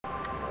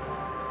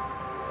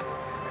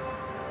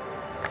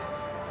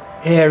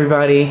Hey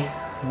everybody,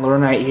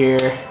 LordKnight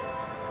here.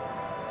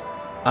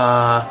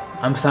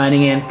 I'm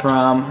signing in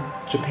from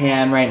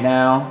Japan right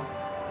now.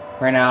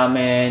 Right now I'm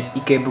in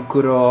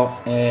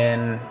Ikebukuro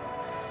in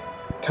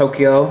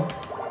Tokyo.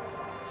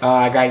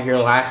 I got here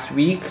last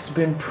week. It's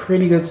been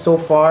pretty good so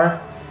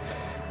far.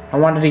 I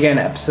wanted to get an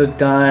episode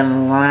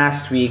done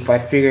last week,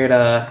 but I figured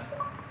a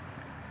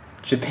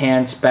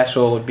Japan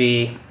special would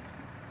be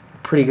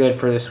pretty good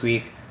for this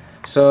week.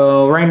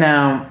 So right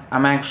now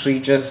I'm actually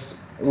just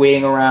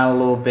waiting around a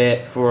little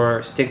bit for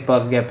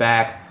Stickbug to get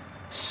back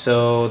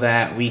so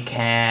that we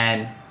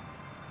can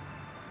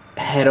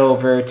head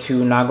over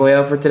to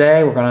Nagoya for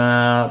today. We're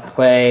gonna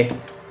play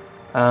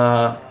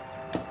a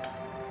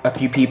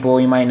few people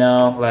you might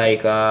know,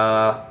 like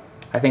I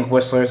think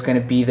Whistler's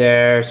gonna be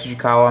there,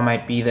 Tsuchikawa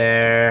might be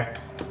there.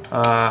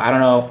 I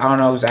don't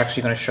know who's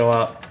actually gonna show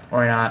up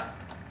or not.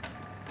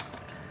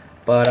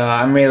 But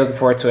I'm really looking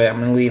forward to it. I'm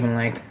gonna leave in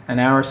like an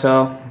hour or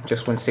so,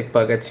 just when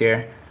Stickbug gets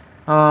here.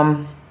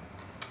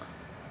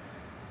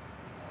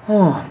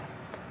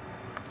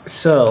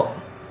 So,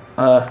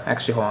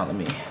 actually, hold on, let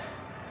me.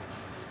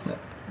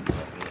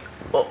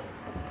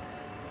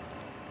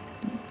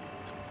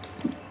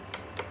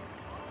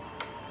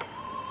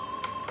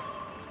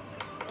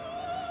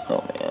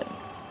 Oh man,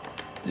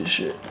 this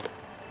shit.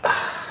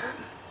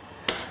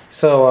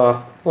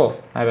 So, whoa,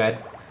 my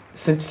bad.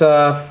 Since,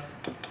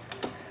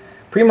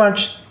 pretty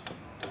much,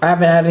 I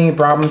haven't had any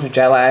problems with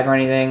jet lag or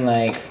anything,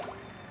 like,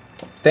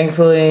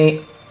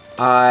 thankfully,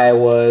 I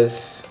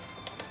was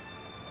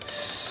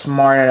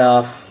smart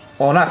enough,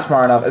 well, not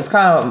smart enough, it's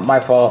kind of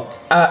my fault,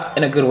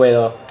 in a good way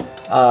though.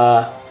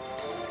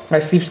 My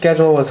sleep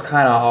schedule was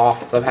kind of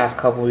off the past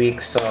couple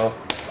weeks, so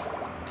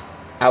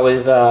I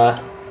was,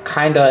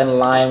 kind of in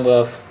line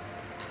with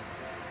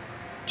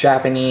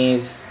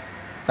Japanese,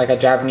 like a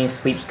Japanese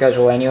sleep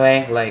schedule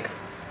anyway, like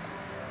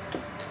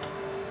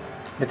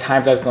the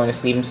times I was going to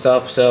sleep and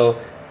stuff. So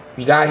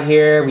we got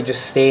here, we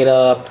just stayed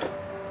up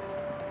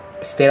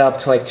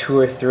to like 2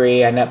 or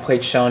 3. I played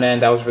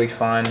Shonen, that was really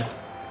fun.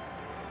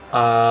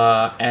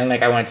 And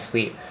like I went to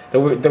sleep. The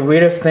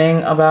weirdest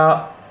thing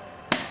about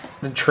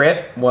the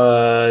trip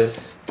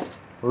was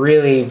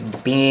really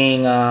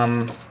being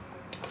in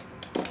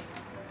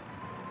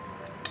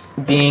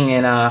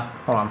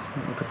hold on,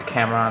 let me put the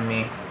camera on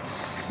me.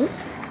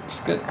 It's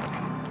good.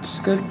 It's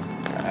good.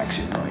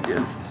 Actually, no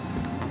idea.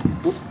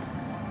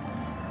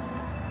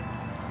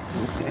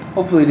 Okay.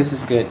 Hopefully this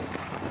is good.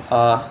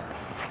 I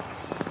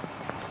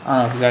don't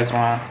know if you guys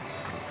wanna.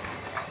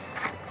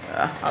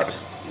 Yeah, I'll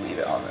just leave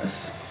it on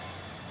this.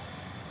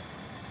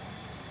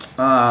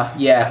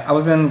 Yeah, I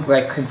was in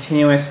like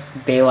continuous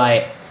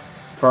daylight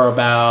for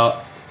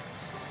about,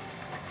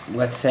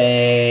 let's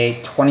say,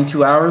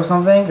 22 hours or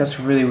something. That's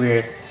really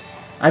weird.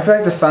 I feel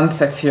like the sun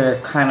sets here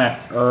kind of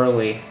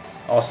early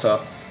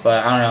also,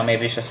 but I don't know,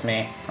 maybe it's just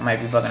me. I might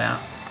be bugging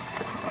out.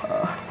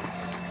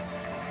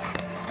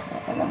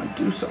 I want to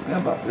do something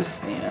about this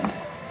stand.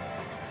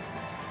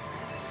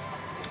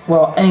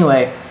 Well,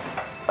 anyway,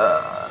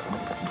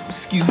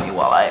 excuse me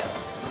while I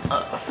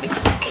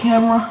fix the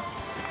camera.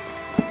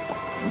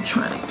 I'm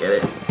trying to get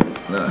it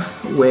in a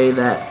way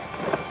that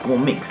will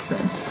make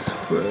sense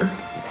for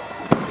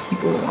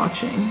people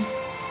watching.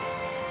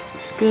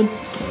 It's good,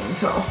 can't even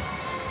tell.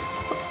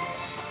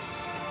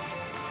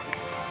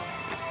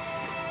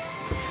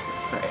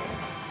 Alright.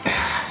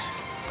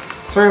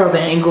 Sorry about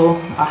the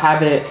angle. I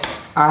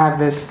have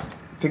this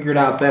figured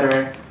out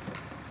better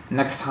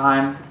next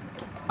time.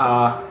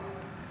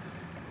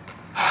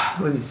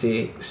 Let's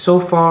see. So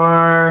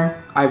far,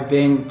 I've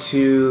been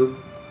to,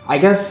 I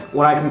guess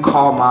what I can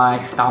call my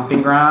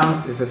stomping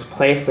grounds is this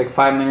place like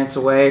 5 minutes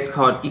away. It's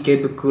called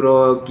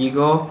Ikebukuro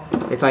Gigo.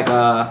 It's like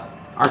a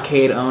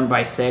arcade owned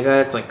by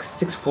Sega. It's like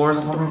 6 floors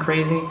or something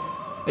crazy.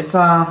 It's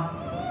a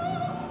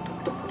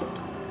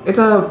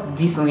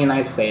decently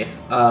nice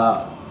place.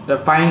 The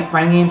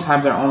fighting games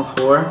have their own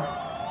floor.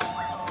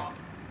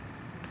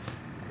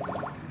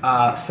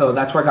 So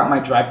that's where I got my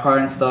drive car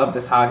and stuff.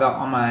 That's how I got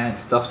all my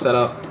stuff set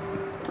up.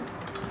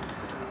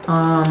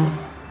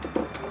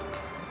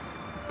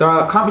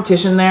 The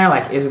competition there,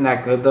 like, isn't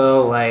that good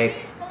though. Like,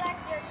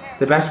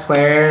 the best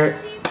player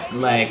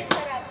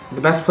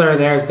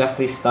there is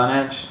definitely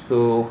Stunedge,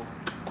 who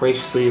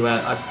graciously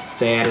let us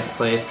stay at his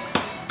place.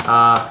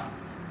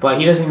 But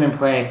he doesn't even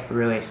play,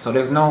 really, so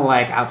there's no,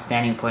 like,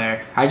 outstanding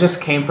player. I just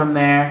came from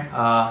there,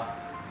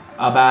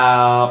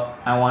 about,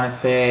 I want to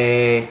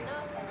say,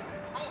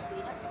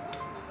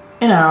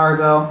 an hour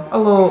ago, a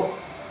little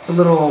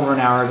over an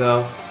hour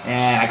ago,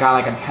 and I got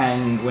like a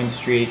 10-win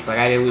streak. Like,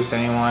 I didn't lose to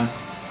anyone.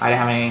 I didn't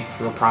have any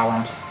real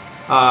problems.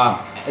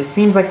 It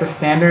seems like the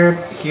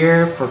standard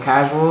here for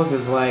casuals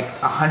is like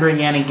 100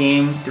 yen a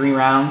game, 3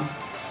 rounds.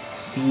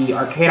 The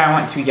arcade I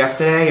went to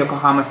yesterday,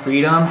 Yokohama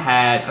Freedom,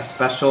 had a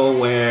special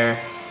where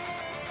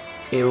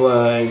it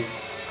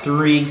was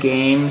 3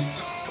 games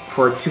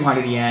for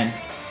 200 yen.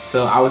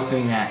 So I was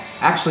doing that.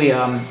 Actually,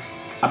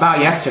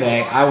 about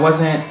yesterday, I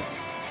wasn't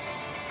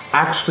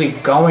actually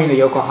going to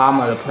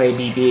Yokohama to play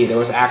BB. There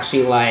was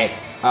actually like,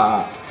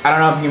 I don't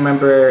know if you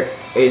remember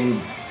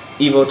in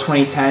Evo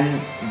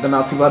 2010, the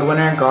Melty Blood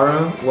winner,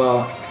 Garu,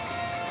 well,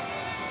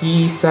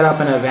 he set up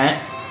an event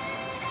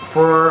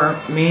for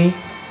me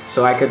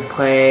so I could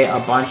play a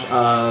bunch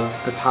of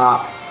the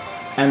top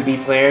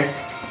MB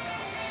players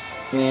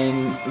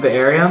in the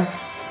area.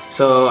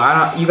 So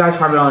you guys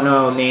probably don't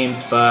know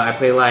names, but I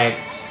play like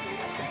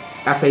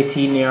SAT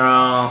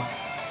Nero,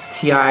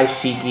 TI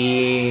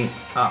Shiki,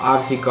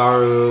 obviously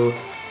Garu,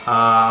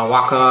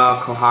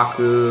 Waka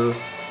Kohaku.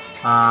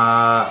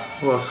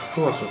 Who else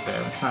was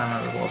there? I'm trying to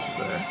remember who else was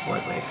there. Who I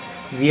played.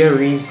 Zia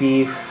Reese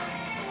Beef.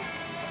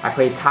 I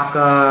played Taka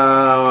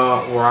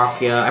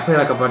Warakia. I played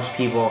like a bunch of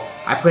people.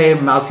 I played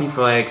Melty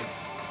for like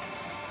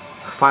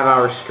 5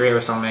 hours straight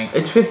or something.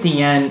 It's 50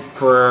 yen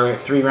for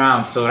 3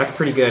 rounds, so that's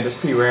pretty good. That's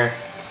pretty rare.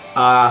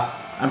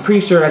 I'm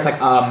pretty sure that's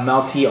like a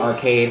Melty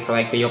arcade for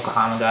like the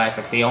Yokohama guys.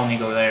 Like they only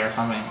go there or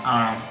something.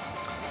 I don't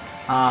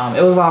know.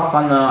 It was a lot of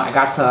fun though.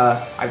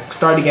 I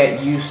started to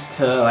get used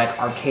to like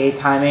arcade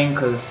timing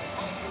because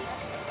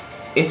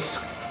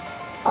it's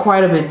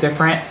quite a bit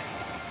different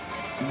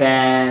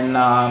than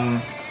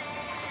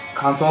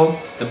console.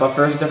 The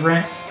buffer is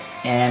different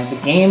and the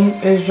game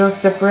is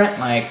just different.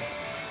 Like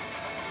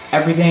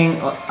everything,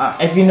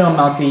 if you know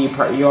Melty,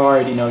 you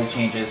already know the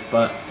changes,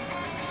 but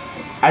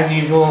as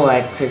usual,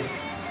 like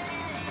since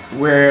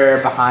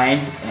we're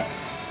behind,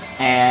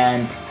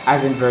 and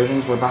as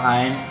inversions we're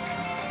behind,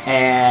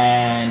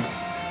 and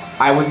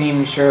I wasn't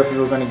even sure if we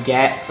were going to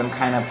get some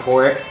kind of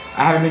port.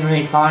 I haven't been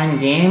really following the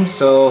game,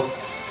 so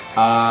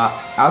I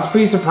was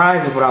pretty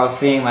surprised with what I was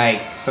seeing,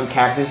 like some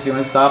characters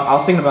doing stuff. I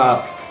was thinking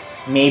about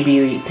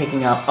maybe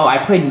picking up, I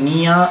played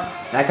Nia.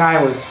 That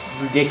guy was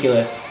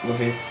ridiculous with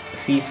his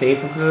C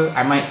Seifuku.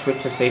 I might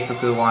switch to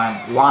Seifuku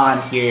while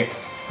I'm here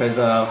because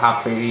of how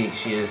crazy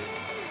she is.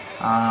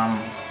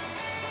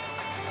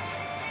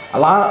 A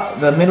lot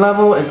of the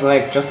mid-level is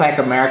like just like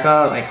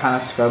America, like kind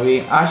of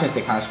scrubby. I shouldn't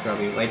say kind of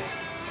scrubby. Like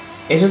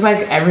it's just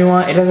like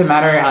everyone. It doesn't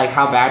matter like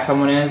how bad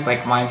someone is,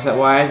 like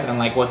mindset-wise, and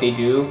like what they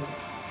do.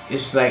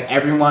 It's just like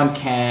everyone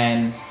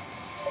can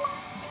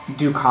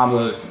do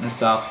combos and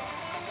stuff.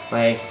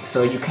 Like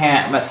so you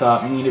can't mess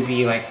up. You need to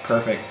be like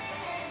perfect.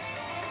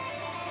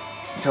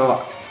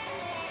 So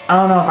I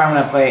don't know if I'm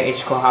gonna play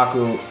H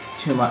Kohaku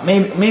too much.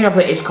 Maybe I'll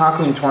play H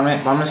Kohaku in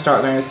tournament, but I'm gonna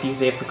start learning C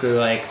Seifuku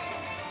like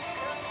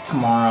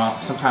tomorrow,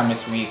 sometime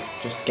this week.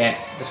 Just get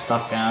the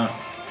stuff down.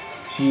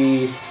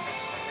 She's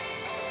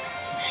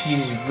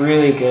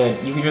really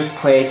good. You can just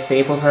play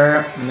safe with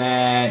her, and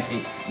then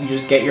you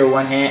just get your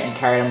one hit and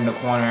carry them in the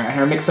corner. And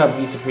her mix-up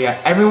beats Supriya.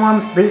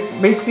 Everyone,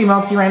 basically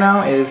Melty right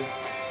now is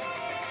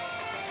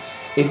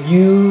if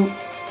you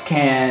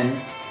can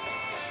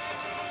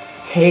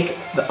take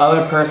the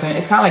other person,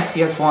 it's kind of like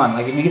CS1.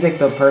 Like if you can take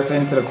the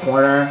person to the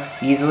corner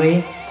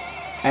easily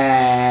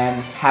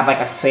and have like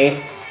a safe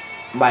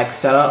like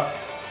setup,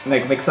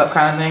 like mix-up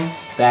kind of thing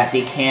that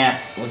they can't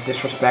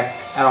disrespect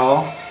at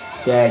all,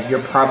 that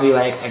you're probably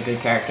like a good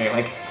character.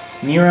 Like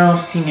Nero,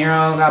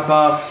 Nero got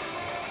buffed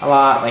a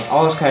lot. Like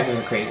all those characters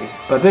are crazy.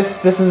 But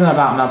this isn't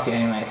about Melty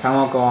anyway, so I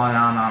won't go on and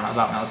on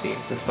about Melty,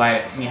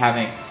 despite me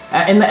having.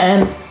 In the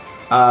end,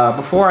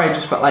 before I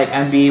just felt like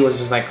MB was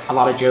just like a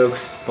lot of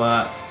jokes,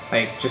 but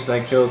like just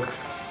like joke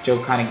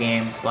kind of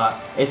game. But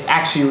it's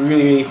actually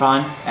really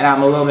fun, and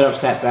I'm a little bit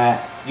upset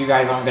that you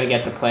guys aren't gonna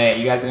get to play it.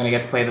 You guys are gonna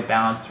get to play the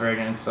balanced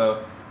version,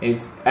 so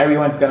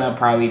everyone's gonna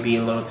probably be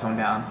a little toned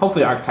down.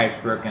 Hopefully Archetype's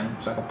broken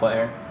so I can play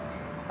her.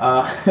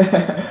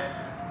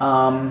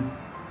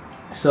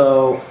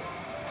 So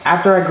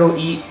after I go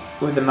eat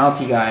with the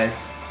Melty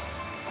guys,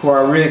 who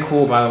are really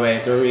cool by the way,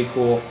 they're really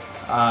cool.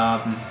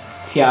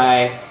 Ti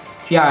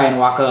and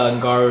Waka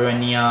and Garu and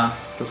Nia,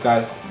 those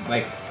guys,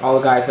 like all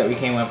the guys that we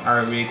came with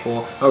are really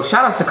cool. Oh,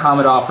 shout outs to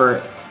Commodore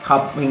for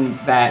helping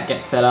that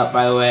get set up,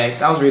 by the way.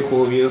 That was really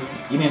cool of you.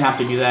 You didn't have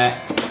to do that.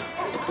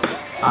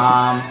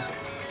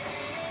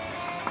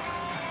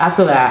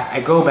 After that,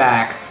 I go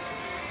back.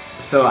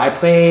 So I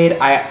played,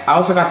 I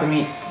also got to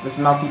meet this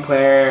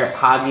multiplayer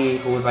Hagi,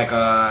 who was like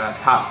a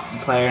top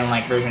player in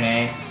like version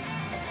A.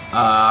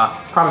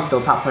 Probably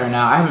still top player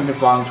now. I haven't been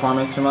following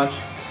tournaments too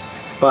much.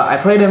 But I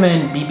played him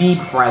in BB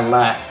before I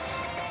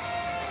left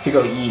to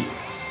go eat.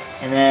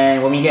 And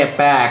then when we get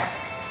back,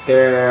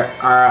 there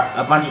are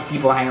a bunch of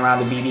people hanging around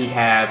the BB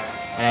cab.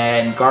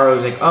 And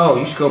Garo's like, oh,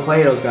 you should go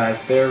play those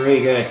guys. They're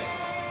really good.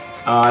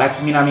 That's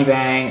Minami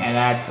Bang, and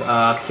that's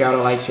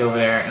Kyoto Lighty over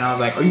there. And I was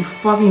like, are you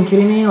fucking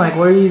kidding me? Like,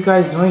 what are these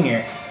guys doing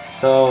here?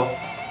 So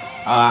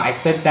I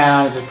sat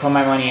down, just put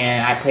my money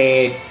in. I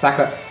played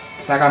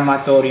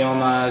Sakamoto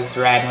Ryoma's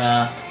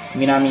Ragna,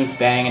 Minami's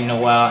Bang and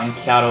Noel, and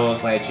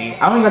Kyoto's Lighty.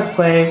 I only got to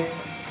play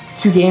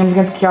 2 games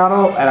against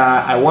Kyoto, and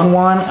I won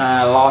one, and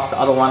I lost the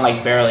other one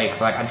like barely,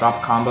 because like I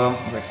dropped a combo.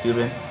 I was like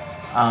stupid.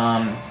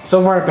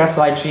 So far, the best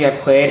Lighty I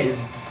played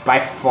is by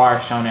far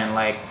Shonen.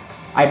 Like,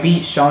 I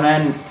beat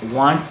Shonen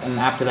once, and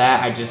after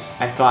that, I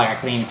felt like I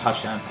couldn't even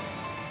touch them.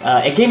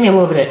 It gave me a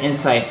little bit of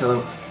insight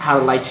to how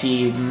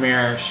Lighty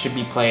Mirror should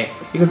be played.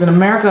 Because in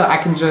America, I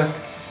can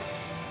just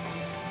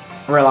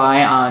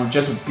rely on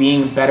just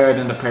being better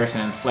than the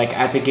person, like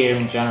at the game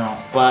in general.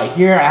 But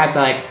here, I had to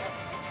like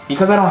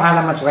because I don't have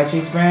that much Lychee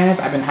experience,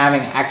 I've been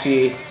having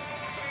actually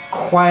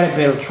quite a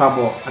bit of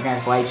trouble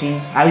against Lychee.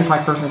 At least my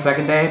first and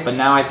second day, but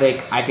now I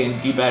think I can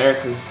do better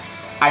because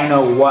I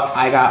know what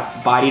I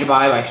got bodied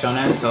by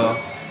Shonen, so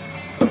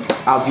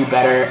I'll do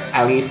better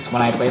at least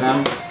when I play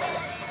them.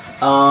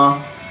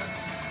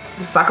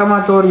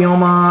 Sakamoto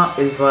Ryoma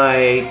is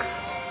like,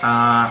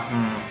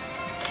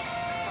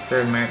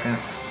 third American.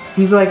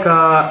 He's like,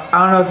 I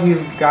don't know if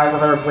you guys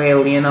have ever played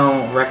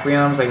Leono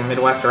Requiem's, like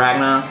Midwest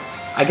Ragna.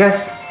 I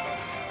guess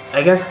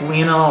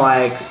Leono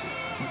like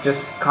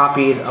just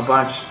copied a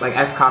bunch, like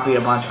X-copied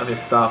a bunch of his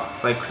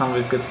stuff, like some of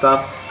his good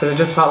stuff, because it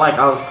just felt like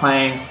I was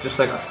playing just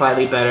like a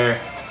slightly better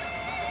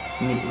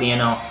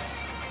Leono.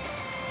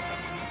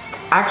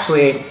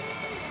 Actually,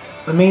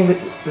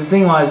 the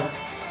thing was,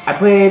 I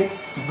played,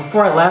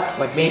 before I left,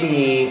 like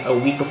maybe a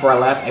week before I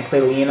left, I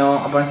played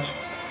Leono a bunch,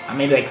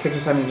 maybe like 6 or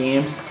 7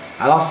 games.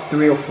 I lost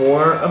 3 or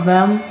 4 of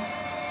them,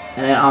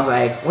 and then I was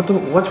like,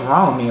 what's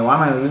wrong with me? Why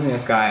am I losing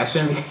this guy? I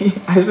shouldn't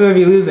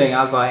be losing.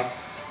 I was like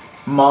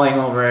mulling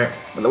over it.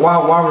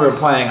 While we were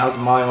playing, I was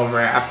mulling over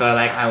it after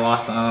like I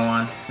lost another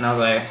one, and I was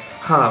like,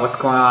 huh, what's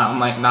going on? I'm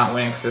like not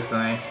winning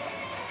consistently.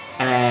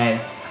 And then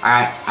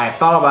I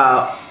thought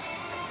about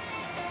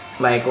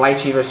like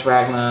Lychee vs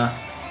Ragna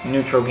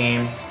neutral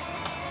game,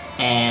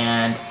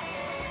 and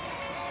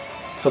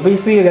so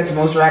basically against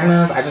most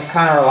Ragnas, I just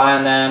kind of rely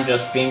on them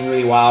just being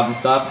really wild and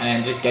stuff, and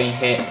then just getting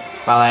hit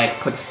by like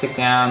put the stick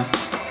down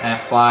and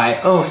fly.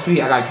 Oh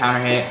sweet, I got a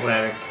counter hit,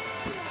 whatever.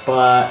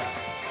 But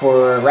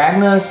for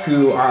Ragnas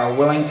who are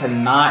willing to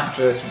not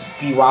just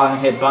be wild and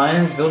hit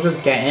buttons, they'll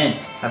just get in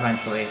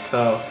eventually.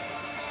 So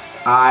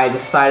I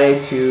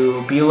decided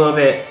to be a little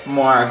bit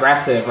more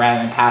aggressive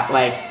rather than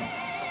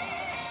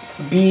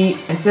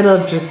instead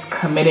of just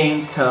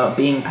committing to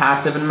being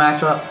passive in the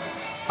matchup.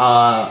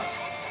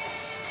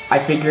 I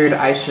figured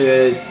that I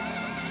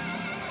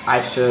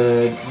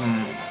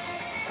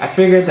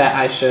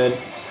should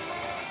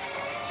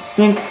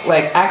think,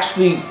 like,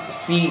 actually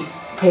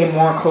pay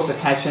more close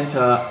attention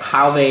to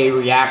how they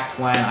react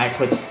when I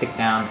put the stick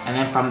down, and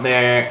then from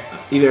there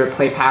either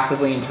play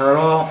passively in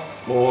turtle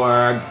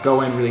or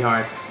go in really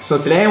hard. So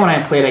today when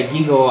I played at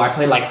Gigo, I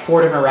played like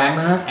 4 different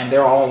Ragnas, and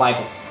they're all like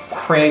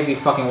crazy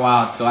fucking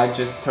wild, so I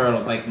just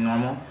turtled like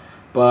normal.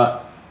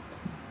 But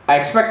I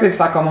expected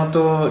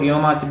Sakamoto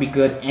Ryoma to be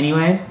good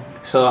anyway,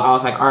 so I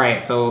was like,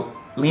 alright, so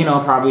Leono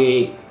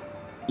probably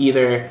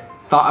either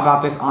thought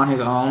about this on his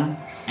own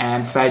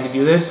and decided to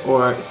do this,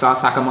 or saw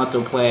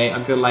Sakamoto play a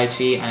good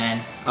Lychee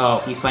and, oh,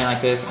 he's playing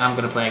like this, I'm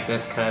gonna play like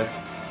this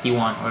because he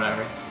won, or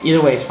whatever.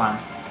 Either way is fine.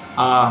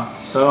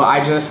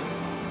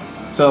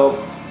 So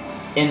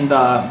in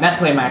the net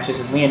play matches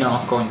with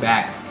Leono, going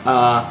back,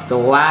 the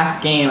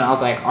last game I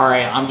was like,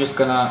 alright,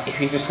 if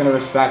he's just gonna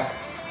respect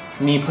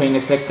me putting the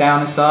stick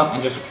down and stuff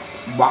and just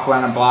walk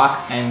around and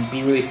block and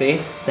be really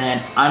safe,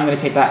 then I'm gonna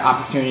take that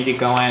opportunity to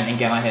go in and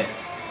get my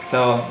hits.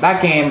 So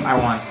that game I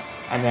won,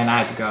 and then I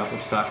had to go,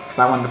 which sucked because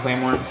I wanted to play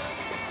more.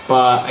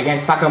 But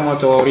against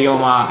Sakamoto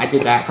Ryoma, I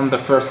did that from the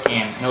first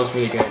game, and it was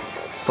really good.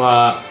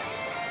 But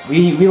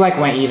we like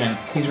went even.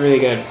 He's really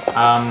good.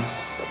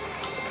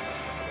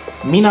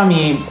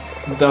 Minami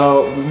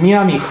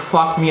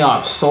fucked me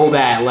up so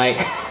bad. Like,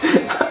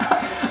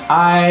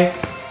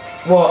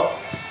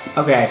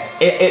 okay,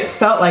 it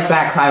felt like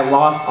that because I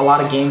lost a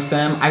lot of game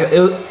sim.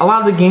 A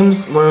lot of the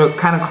games were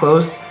kind of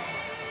close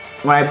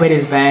when I played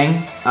his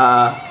bang.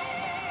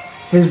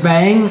 His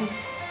bang,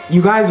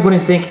 you guys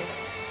wouldn't think,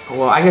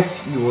 well, I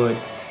guess you would.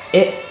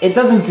 It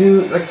doesn't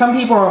do, like, some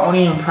people are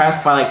only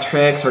impressed by like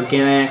tricks or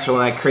gimmicks or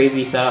like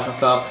crazy setup and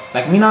stuff.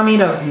 Like Minami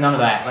does none of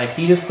that. Like,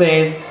 he just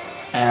plays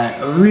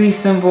a really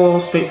simple,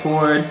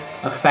 straightforward,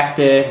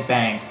 effective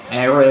bang,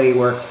 and it really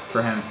works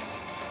for him.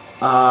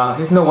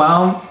 His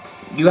Noel,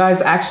 you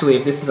guys actually,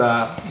 if this is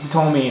he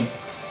told me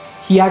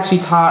he actually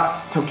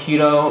taught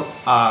Tokido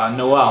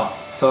Noel.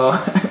 So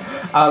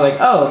I was like,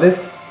 oh,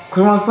 this,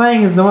 because when I was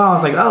playing his Noel, I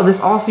was like, oh, this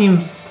all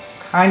seems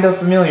kind of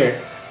familiar.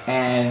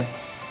 And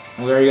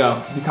well, there you go,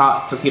 he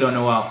taught Tokido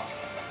Noel.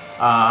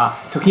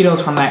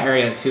 Tokido's from that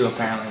area too,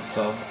 apparently.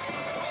 So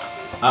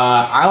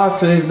I lost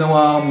to his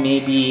Noel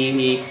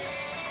maybe,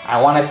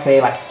 I want to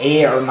say like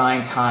 8 or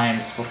 9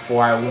 times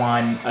before I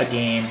won a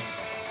game.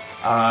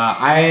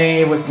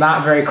 I was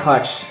not very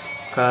clutch.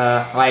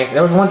 Like,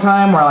 there was one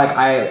time where like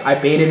I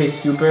baited his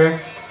super,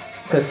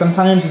 because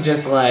sometimes he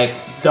just like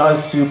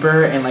does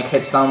super and like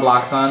hit stun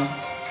blocks on.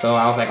 So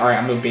I was like, alright,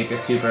 I'm gonna bait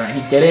this super, and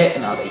he did it,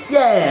 and I was like,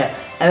 yeah!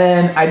 And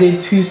then I did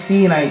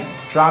 2C and I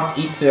dropped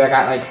Itsu, I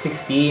got like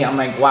 6D. I'm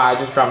like, wow, I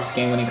just dropped this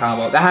game winning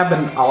combo. That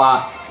happened a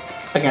lot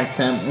against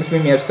him, which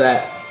made me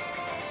upset.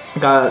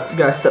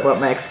 Gotta step up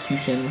my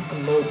execution a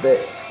little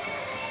bit.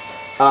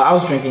 I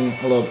was drinking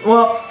a little bit.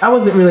 Well, I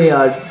wasn't really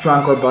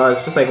drunk or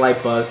buzzed, just like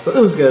light buzz, so it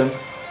was good.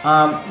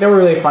 They were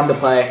really fun to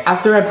play.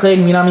 After I played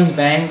Minami's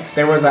Bang,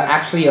 there was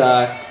actually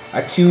a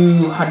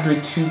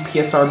 202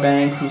 PSR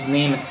Bang whose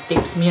name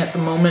escapes me at the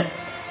moment,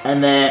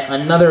 and then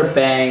another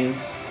Bang.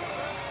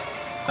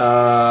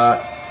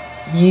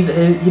 He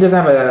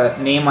doesn't have a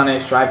name on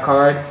his drive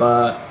card,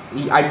 but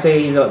I'd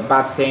say he's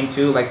about the same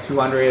too, like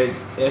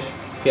 200-ish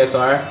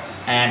PSR.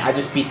 And I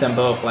just beat them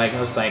both. Like,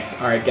 I was like,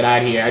 all right, get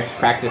out of here. I just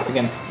practiced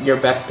against your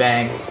best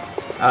bang.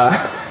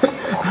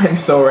 I'm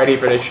so ready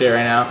for this shit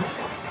right now.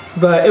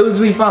 But it was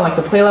really fun. Like,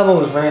 the play level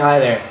was very high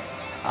there.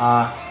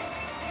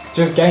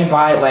 Just getting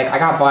by, like, I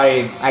got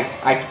bodied.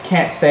 I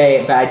can't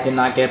say that I did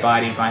not get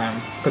bodied by him.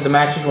 But the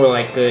matches were,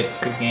 like, good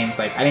games.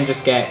 Like, I didn't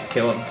just get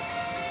killed.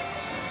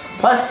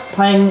 Plus,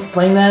 playing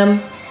them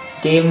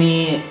gave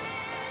me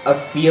a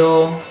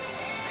feel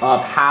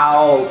of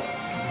how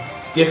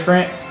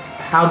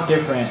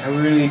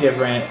really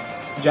different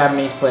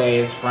Japanese play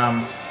is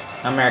from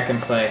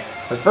American play.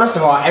 Because first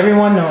of all,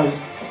 everyone knows,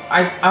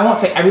 I won't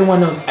say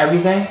everyone knows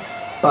everything,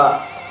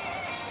 but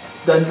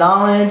the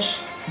knowledge,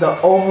 the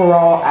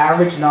overall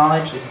average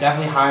knowledge is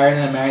definitely higher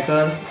than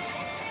America's.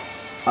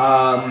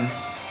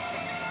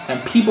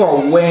 And people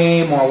are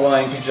way more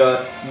willing to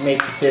just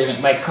make decisions,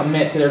 like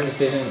commit to their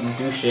decisions and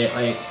do shit.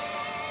 Like,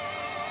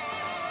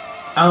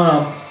 I don't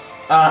know.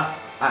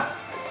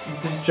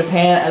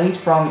 Japan, at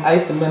least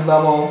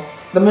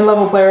the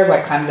mid-level players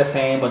like kind of the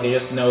same, but they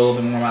just know a little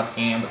bit more about the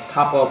game. But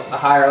the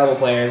higher level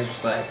players are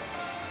just like,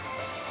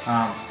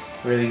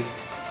 really,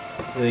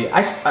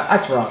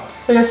 that's wrong.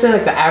 Like I said,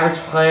 like the average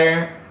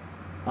player,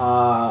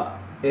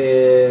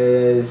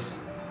 is,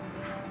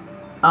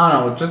 I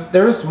don't know, just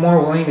they're just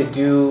more willing to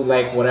do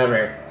like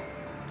whatever,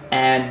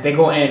 and they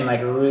go in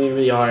like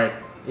really hard.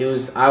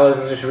 I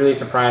was just really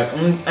surprised,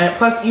 and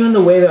plus even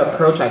the way they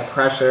approach like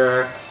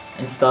pressure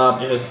and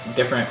stuff is just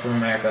different from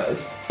America.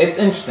 It's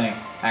interesting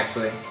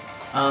actually.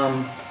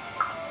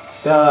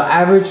 The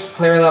average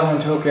player level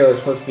in Tokyo is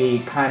supposed to be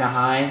kind of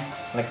high,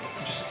 like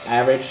just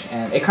average,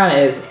 and it kind of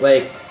is.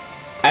 Like,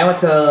 I went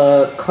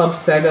to Club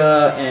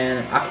Sega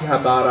in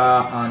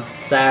Akihabara on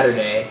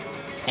Saturday,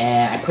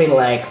 and I played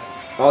like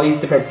all these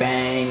different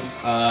bangs,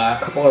 a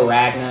couple of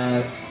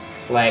Ragnas,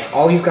 like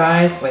all these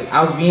guys. Like,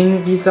 I was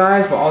beating these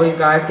guys, but all these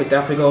guys could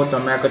definitely go to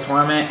America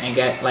tournament and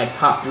get like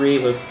top 3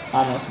 with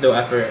almost no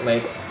effort.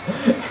 Like,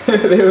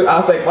 I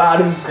was like, wow,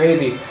 this is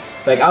crazy.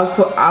 Like,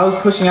 I was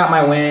pushing out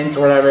my wins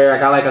or whatever. I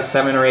got like a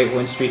 7 or 8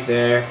 win streak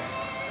there.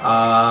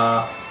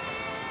 But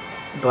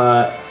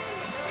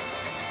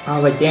I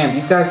was like, damn,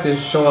 these guys could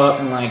show up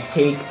and like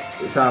take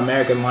some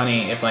American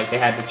money if like they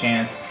had the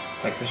chance,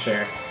 like for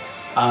sure.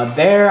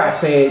 There I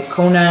played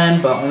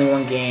Conan, but only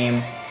one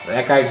game.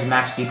 That guy just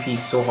mashed DP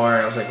so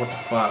hard. I was like, what the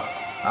fuck?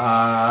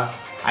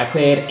 I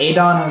played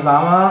Adon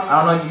Hazama. I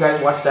don't know if you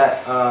guys watched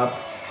that.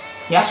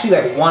 He actually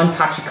like won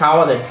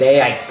Tachikawa the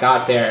day I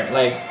got there.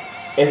 Like,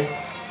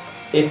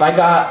 if I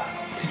got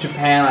to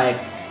Japan like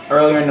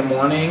earlier in the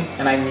morning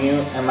and I knew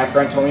and my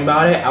friend told me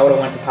about it, I would have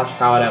went to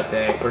Tachikawa that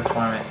day for a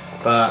tournament.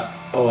 But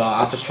oh well,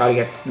 I'll just try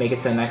to make it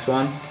to the next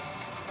one.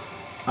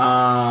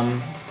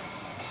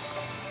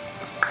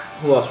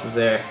 Who else was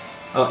there?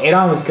 Oh,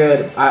 Adon was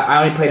good.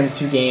 I only played him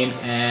 2 games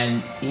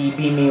and he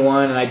beat me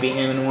 1 and I beat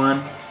him in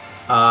 1.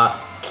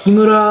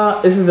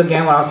 Kimura, this is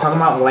again what I was talking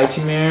about with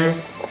Lychee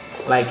mirrors.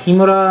 Like,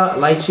 Kimura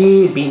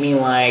Lychee beat me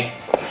like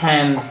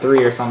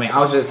 10-3 or something. I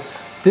was just,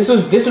 this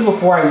was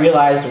before I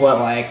realized what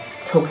like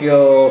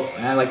Tokyo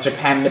and like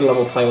Japan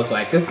mid-level play was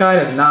like. This guy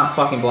does not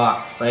fucking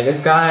block. Like, this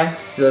guy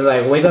does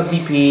like wake up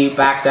DP,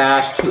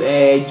 backdash,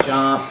 2A,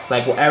 jump,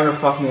 like whatever the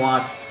fuck he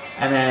wants.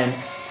 And then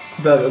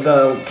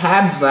the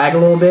cabs lag a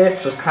little bit,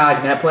 so it's kind of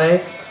like net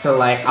play. So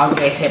like, I was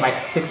getting hit by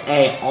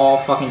 6A all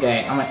fucking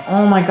day. I'm like,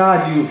 oh my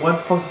god, dude, what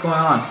the fuck's going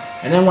on?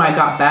 And then when I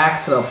got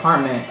back to the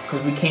apartment,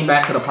 because we came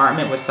back to the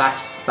apartment with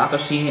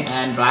Satoshi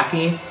and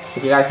Blackie.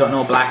 If you guys don't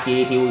know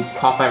Blackie, he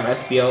qualified for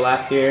SBO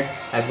last year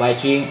as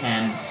Lychee,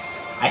 and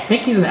I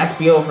think he's an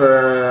SBO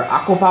for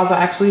Aquapaza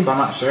actually, but I'm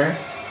not sure.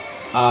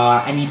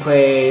 And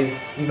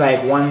he's like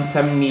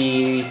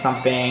 170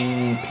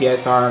 something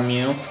PSR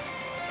Mew,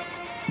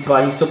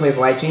 but he still plays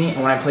Lychee.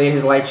 And when I played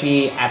his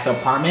Lychee at the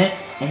apartment,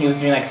 and he was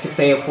doing like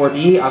 6A of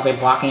 4B, I was like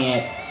blocking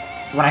it.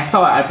 When I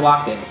saw it, I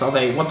blocked it. So I was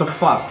like, what the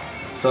fuck?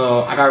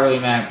 So I got really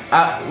mad.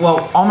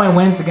 Well, all my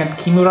wins against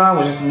Kimura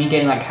was just me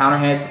getting like counter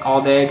hits all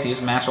day, because he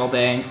just mashed all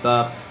day and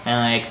stuff. And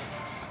like,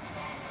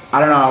 I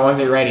don't know, I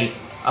wasn't ready.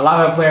 A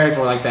lot of the players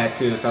were like that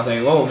too. So I was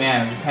like, whoa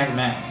man,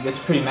 Japan's this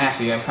is pretty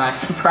mashy. I'm kind of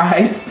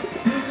surprised.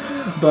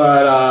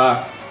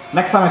 But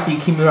next time I see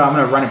Kimura, I'm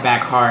gonna run it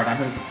back hard.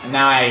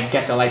 Now I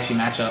get the Lychee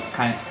matchup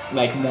kind of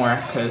like more,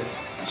 because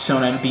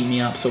Shonen beat me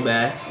up so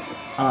bad.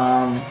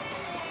 On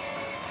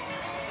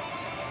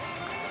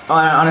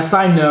a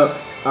side note,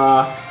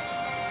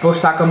 both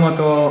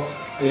Sakamoto,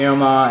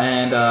 Ryoma,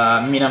 and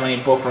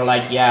Minami both were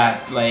like, yeah,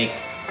 like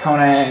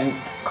Conan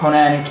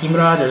and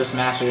Kimura, they're just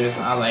masters.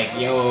 And I was like,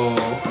 yo.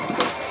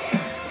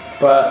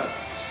 But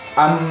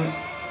I'm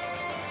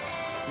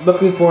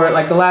looking for it.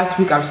 Like, the last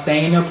week I'm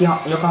staying in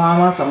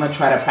Yokohama, so I'm gonna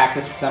try to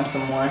practice with them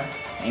some more,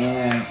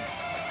 and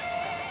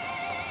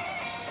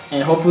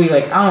hopefully,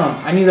 like, I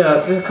don't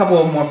know, there's a couple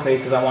of more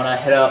places I want to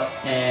hit up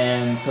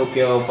in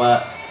Tokyo,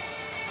 but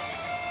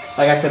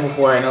like I said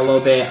before, in a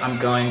little bit I'm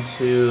going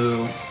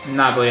to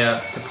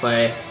Nagoya to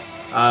play.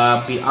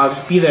 I'll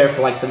just be there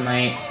for like the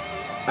night.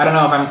 I don't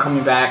know if I'm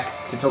coming back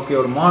to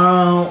Tokyo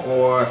tomorrow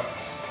or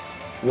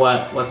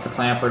what's the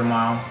plan for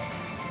tomorrow.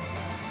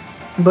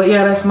 But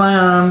yeah, that's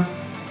my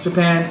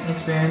Japan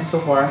experience so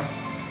far.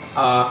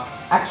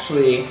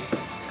 Actually,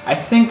 I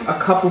think a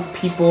couple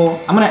people.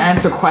 I'm gonna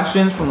answer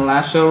questions from the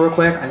last show real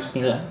quick. I just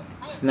need to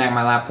snag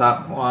my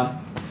laptop. Hold on.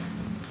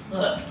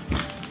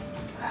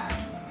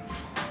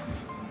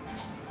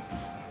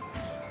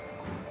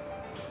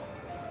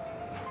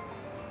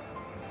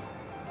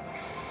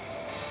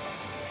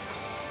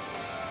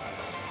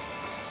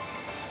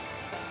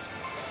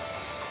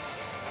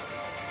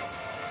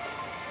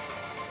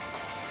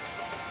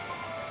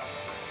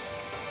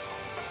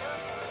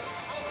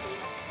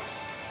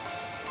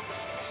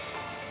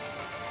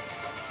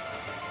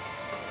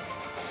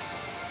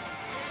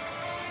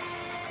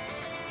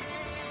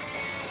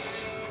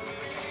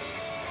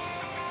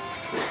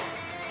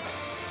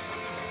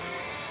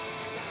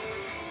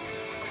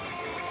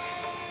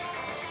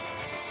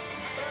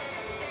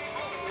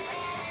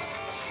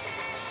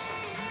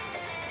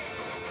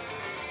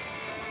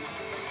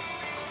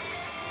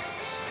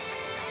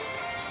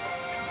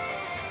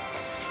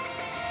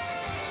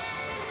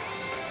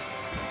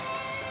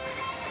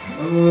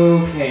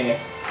 Okay.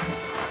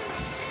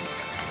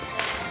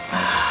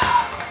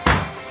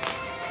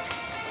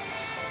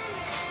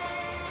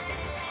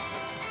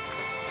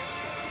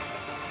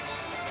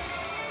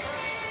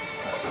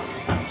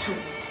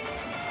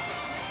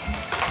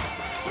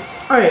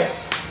 Alright,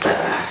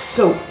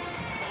 so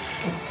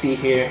let's see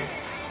here.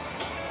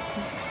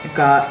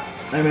 I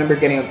remember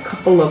getting a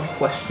couple of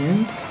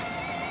questions.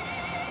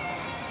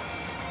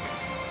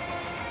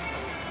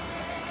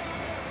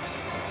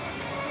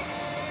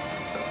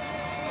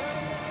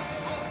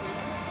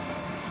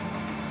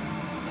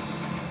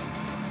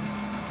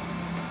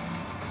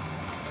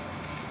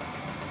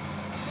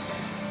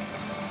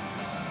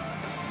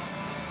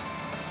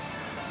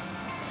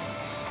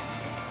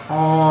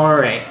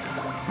 Alright,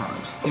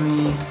 just give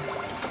me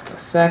a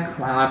sec.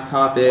 My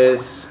laptop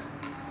is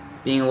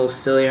being a little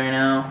silly right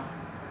now.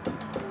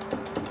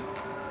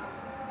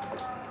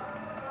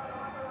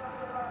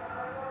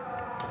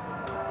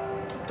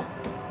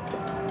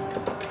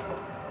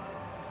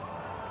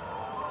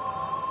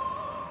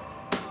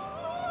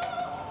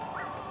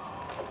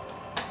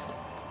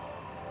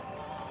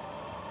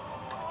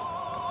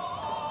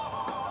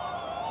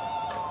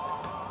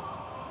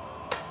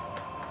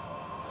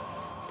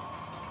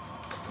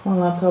 Come on,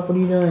 laptop, what are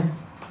you doing?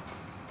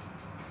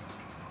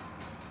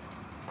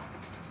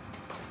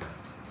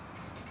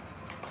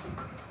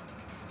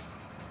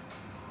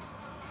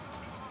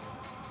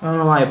 I don't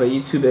know why, but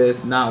YouTube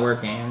is not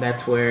working.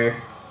 That's where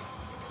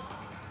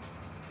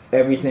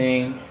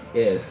everything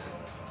is.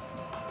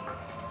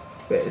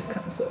 But it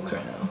kind of sucks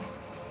right now.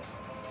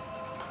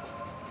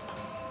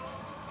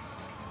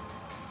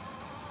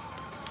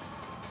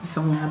 Is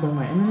something happening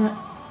with my internet?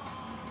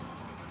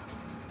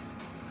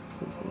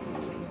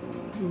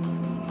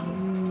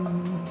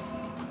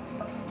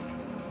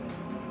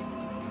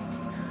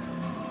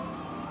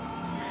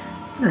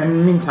 In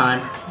the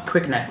meantime,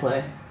 quick net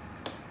play.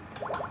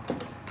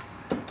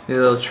 This is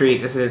a little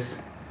treat. This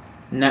is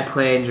net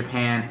play in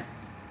Japan.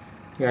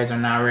 You guys are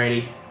not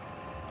ready.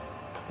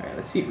 Alright,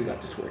 let's see if we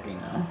got this working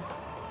now.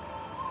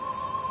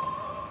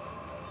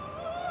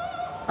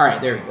 Alright,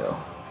 there we go.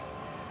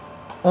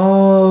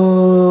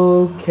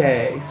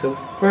 Okay, so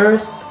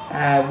first I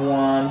have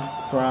one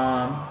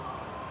from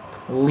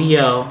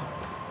Leo.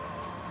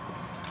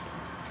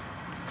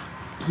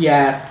 He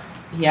asked,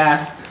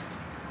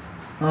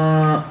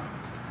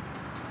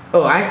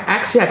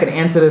 I could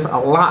answer this a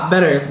lot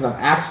better since I'm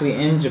actually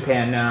in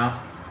Japan now.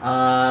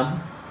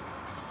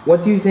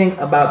 What do you think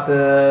about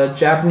the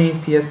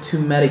Japanese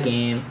CS2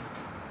 metagame,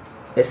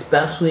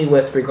 especially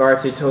with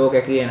regards to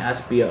Togeki and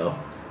SBO?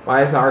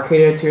 Why is the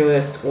arcade tier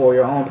list or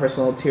your own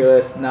personal tier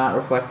list not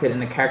reflected in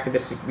the character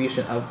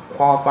distribution of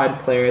qualified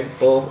players,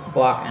 both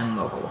block and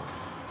local?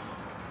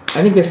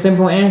 I think the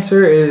simple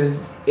answer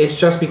is it's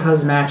just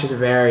because matches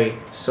vary.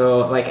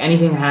 So like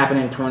anything can happen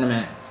in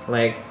tournament.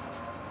 Like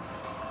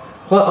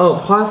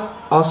plus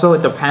also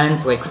it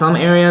depends. Like some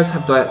areas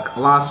have like a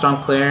lot of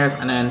strong players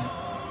and then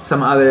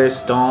some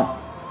others don't.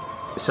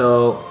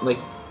 So like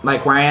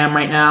where I am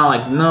right now,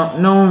 like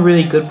no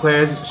really good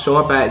players show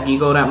up at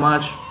Gigo that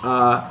much.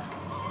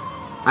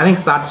 I think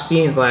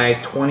Satoshi is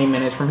like 20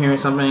 minutes from here or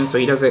something, so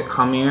he doesn't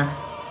come here.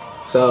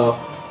 So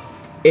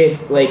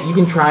if like you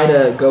can try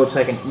to go to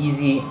like an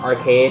easy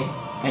arcade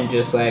and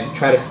just like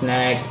try to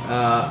snag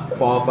a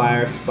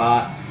qualifier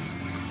spot.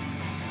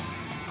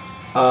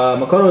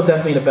 Makoto is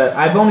definitely the best.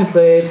 I've only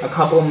played a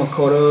couple of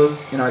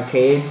Makotos in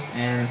arcades,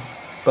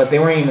 but they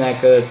weren't even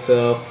that good.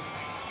 So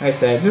like I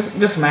said,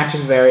 just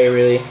matches vary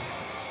really.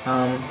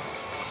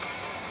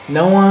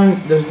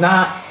 There's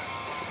not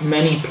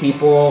many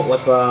people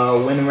with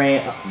a win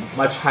rate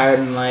much higher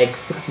than like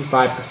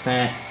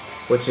 65%,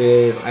 which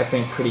is I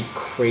think pretty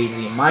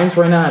crazy. Mine's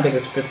right now I think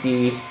it's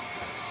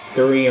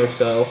 53 or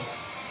so.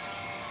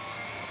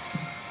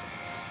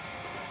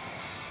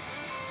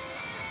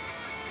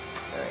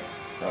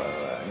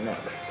 Alright,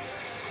 next.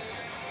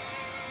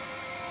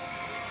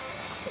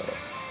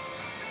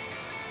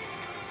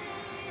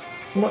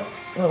 What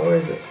Where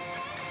is it?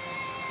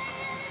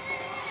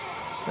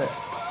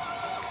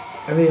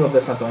 I really hope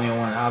that's not the only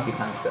one. I'll be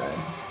kind of sad.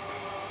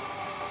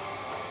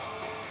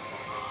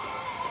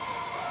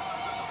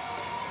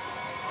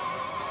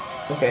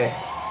 Okay.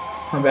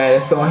 My bad.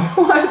 It's the only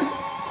one.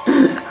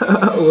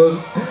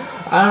 Whoops.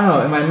 I don't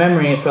know. In my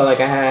memory, it felt like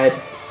I had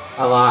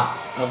a lot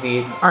of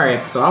these.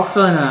 Alright, so I'll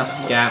fill in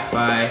a gap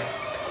by...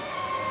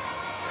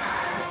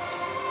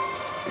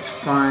 It's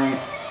fine.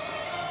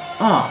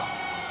 Oh.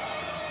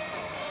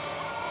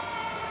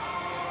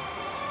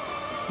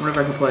 I wonder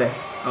if I can play.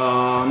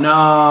 Oh,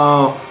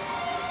 no.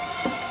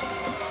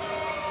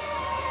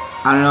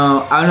 I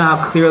don't know how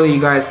clearly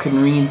you guys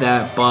can read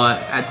that, but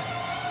that's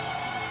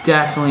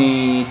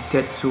definitely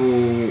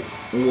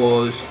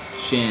Tetsuo's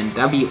Shin.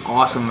 That'd be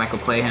awesome if I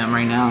could play him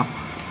right now.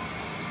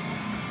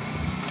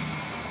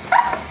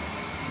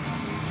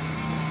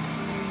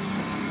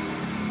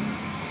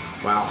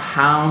 Wow,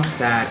 how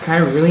sad.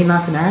 Can I really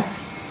not connect?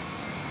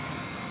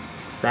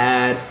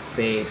 Sad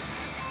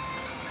face.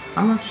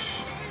 How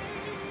much?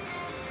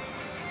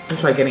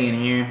 Let's try getting in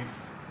here.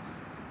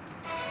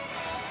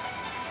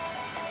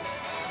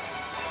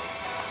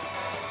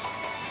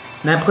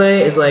 Net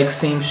play is like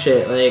same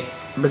shit. Like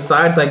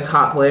besides like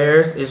top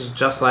players, it's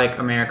just like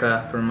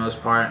America for the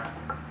most part.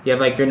 You have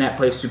like your net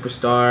play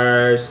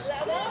superstars,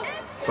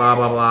 blah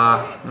blah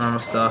blah, normal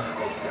stuff.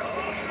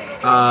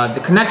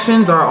 The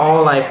connections are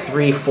all like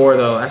 3-4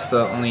 though. That's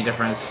the only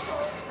difference,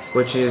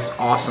 which is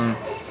awesome.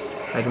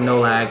 Like no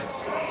lag.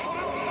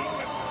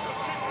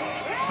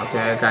 Okay,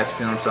 that guy's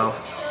feeling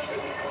himself.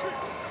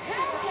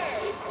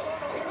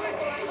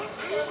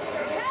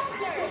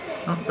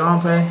 Oh, don't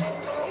play.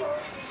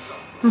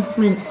 I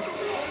mean,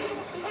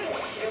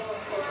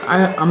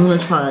 I'm gonna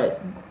try it.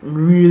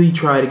 Really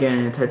try it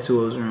again in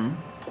Tetsuo's room.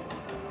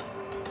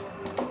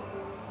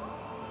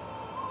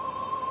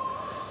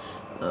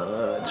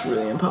 It's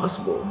really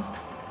impossible.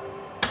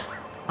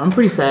 I'm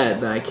pretty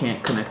sad that I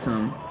can't connect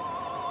him.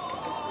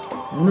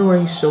 I wonder where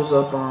he shows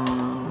up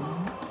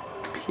on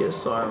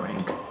PSR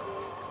rank.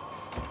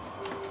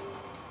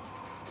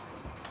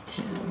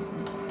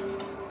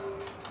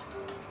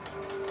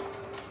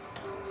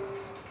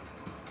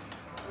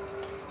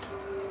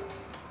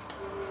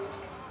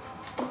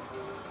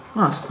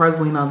 Oh,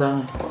 surprisingly not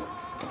dying.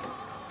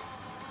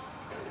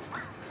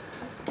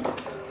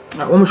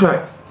 Alright, one more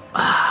try.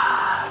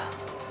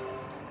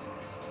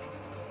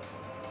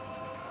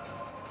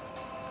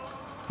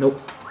 Nope.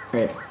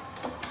 Alright.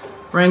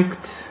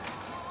 Ranked.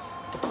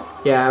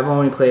 Yeah, I've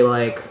only played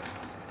like...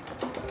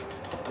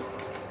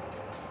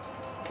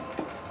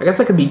 I guess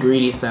I could be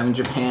greedy since I'm in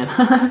Japan.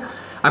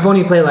 I've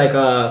only played like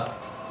a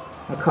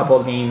couple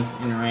of games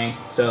in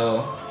ranked,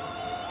 so...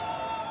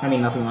 I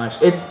mean, nothing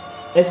much. It's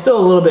still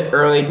a little bit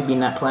early to be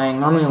net playing.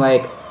 Normally,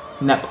 like,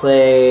 net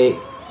play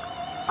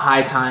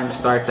high time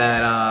starts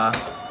at, I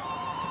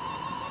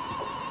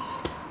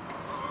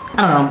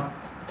don't know,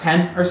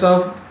 10 or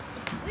so?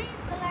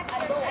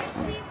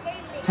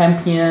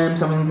 10 p.m.,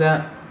 something like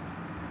that.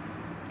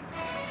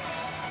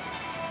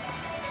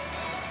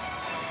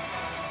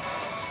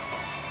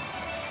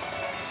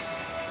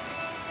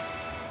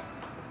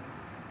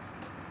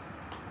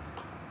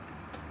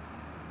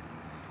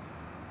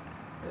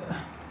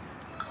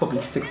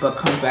 Hoping Stick Bug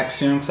comes back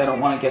soon because I don't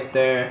want to get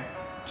there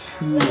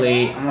too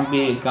late. I'm going to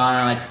be gone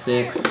at like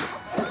 6.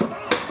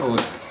 Oh,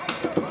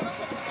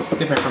 it's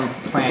different from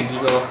playing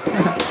Gigo.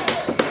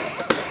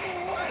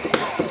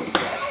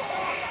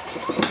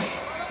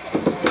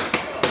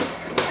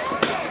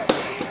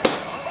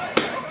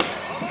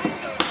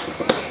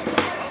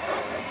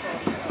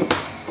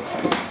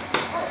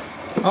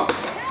 Oh.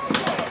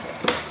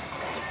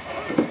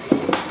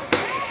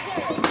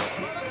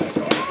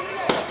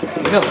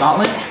 Pick up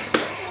Gauntlet.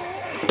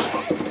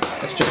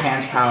 That's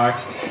Japan's power.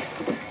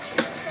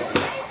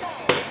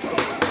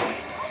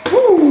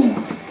 Woo!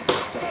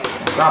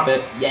 Drop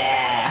it.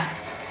 Yeah!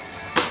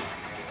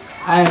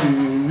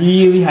 I'm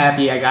really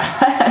happy I got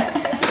that.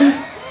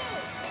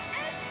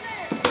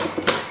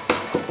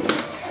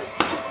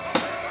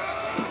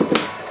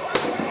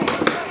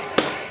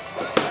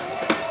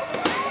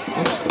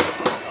 Oops.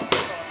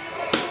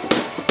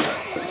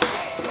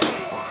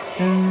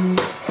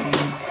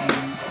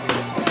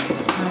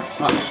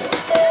 Oh shit.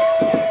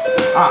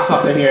 Ah,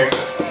 fuck, they're here.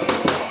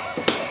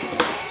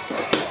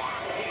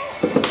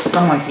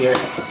 Someone's here.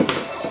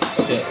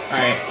 Shit.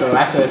 Alright, so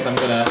after this I'm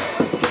gonna...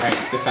 Alright,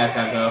 so this guy's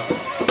gotta go.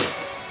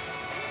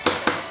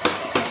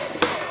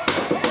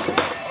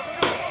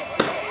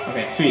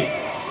 Okay, sweet.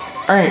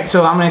 Alright,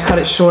 so I'm gonna cut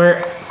it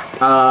short.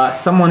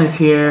 Someone is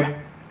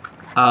here.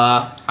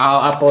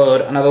 I'll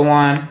upload another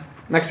one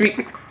next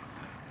week.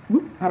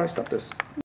 How do I stop this?